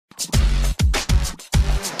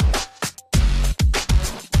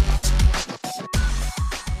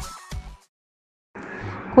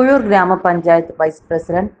കുഴൂർ ഗ്രാമപഞ്ചായത്ത് vice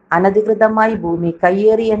president അനധികൃതമായി ഭൂമി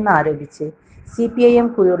കയ്യേറിയെന്നാരോപിച്ച് CPIM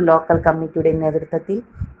കുഴൂർ ലോക്കൽ കമ്മിറ്റിയുടെ നേതൃത്വത്തിൽ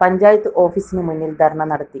പഞ്ചായത്ത് ഓഫീസിനു മുന്നിൽ ധർണ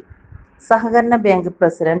നടത്തി. സഹകരണ ബാങ്ക്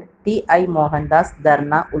പ്രസിഡന്റ് TI മോഹൻദാസ്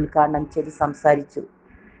ധർണ ഉദ്ഘാടനം ചെയ്ത് സംസാരിച്ചു.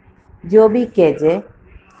 ജോബി KJ,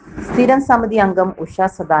 സ്ഥിരം സമിതി അംഗം ഉഷ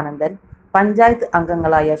സദാനന്ദൻ, പഞ്ചായത്ത്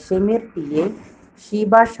അംഗങ്ങളായ ഷമീർ TA,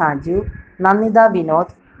 ഷീബ ഷാജു, നന്ദിത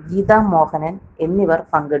വിനോദ്, ഗീത മോഹനൻ എന്നിവർ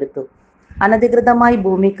പങ്കെടുത്തു. അനധികൃതമായി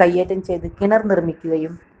ഭൂമി കയ്യേറ്റം ചെയ്ത് കിണർ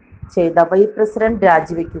നിർമ്മിക്കുകയും ചെയ്ത വൈസ് പ്രസിഡന്റ്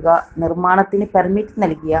രാജിവെക്കുക, നിർമ്മാണത്തിന് പെർമിറ്റ്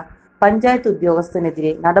നൽകിയ പഞ്ചായത്ത്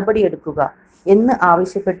ഉദ്യോഗസ്ഥനെതിരെ നടപടിയെടുക്കുക എന്ന്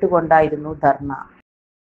ആവശ്യപ്പെട്ടുകൊണ്ടായിരുന്നു ധർണ.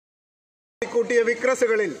 കൂട്ടിയ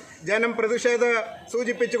വിക്രസുകളിൽ ജനം പ്രതിഷേധം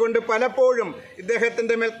സൂചിപ്പിച്ചുകൊണ്ട് പലപ്പോഴും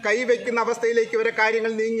ഇദ്ദേഹത്തിന്റെ മേൽ കൈവയ്ക്കുന്ന അവസ്ഥയിലേക്ക് വരെ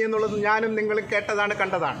കാര്യങ്ങൾ നീങ്ങി എന്നുള്ളത് ഞാനും നിങ്ങളും കേട്ടതാണ്,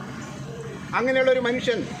 കണ്ടതാണ്. അങ്ങനെയുള്ള ഒരു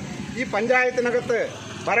മനുഷ്യൻ ഈ പഞ്ചായത്തിനകത്ത്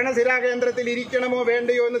ഭരണസിരാ കേന്ദ്രത്തിൽ ഇരിക്കണമോ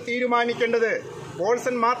വേണ്ടയോ എന്ന് തീരുമാനിക്കേണ്ടത്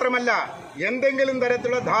പോൾസൺ മാത്രമല്ല, എന്തെങ്കിലും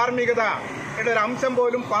തരത്തിലുള്ള ധാർമ്മികതയുടെ ഒരു അംശം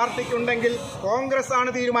പോലും പാർട്ടിക്കുണ്ടെങ്കിൽ കോൺഗ്രസ് ആണ്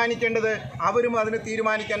തീരുമാനിക്കേണ്ടത്. അവരും അതിന്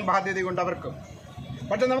തീരുമാനിക്കാൻ ബാധ്യതയുണ്ട് അവർക്കും.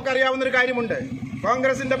 പക്ഷെ നമുക്കറിയാവുന്നൊരു കാര്യമുണ്ട്,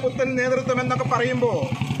 കോൺഗ്രസിന്റെ പുത്തൻ നേതൃത്വം എന്നൊക്കെ പറയുമ്പോൾ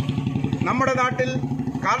നമ്മുടെ നാട്ടിൽ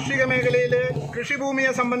കാർഷിക മേഖലയിൽ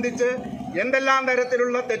കൃഷിഭൂമിയെ സംബന്ധിച്ച് എന്തെല്ലാം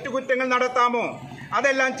തരത്തിലുള്ള തെറ്റുകുറ്റങ്ങൾ നടത്താമോ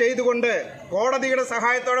അതെല്ലാം ചെയ്തുകൊണ്ട് കോടതിയുടെ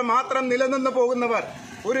സഹായത്തോടെ മാത്രം നിലനിന്ന് പോകുന്നവർ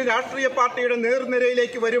ഒരു രാഷ്ട്രീയ പാർട്ടിയുടെ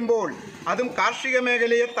നേർനിരയിലേക്ക് വരുമ്പോൾ, അതും കാർഷിക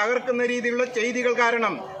മേഖലയെ തകർക്കുന്ന രീതിയിലുള്ള ചെയ്തികൾ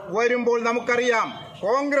കാരണം വരുമ്പോൾ നമുക്കറിയാം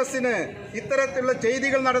കോൺഗ്രസിന് ഇത്തരത്തിലുള്ള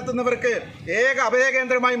ചെയ്തികൾ നടത്തുന്നവർക്ക് ഏക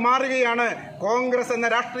അഭയകേന്ദ്രമായി മാറുകയാണ് കോൺഗ്രസ് എന്ന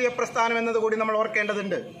രാഷ്ട്രീയ പ്രസ്ഥാനം എന്നതുകൂടി നമ്മൾ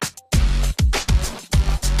ഓർക്കേണ്ടതുണ്ട്.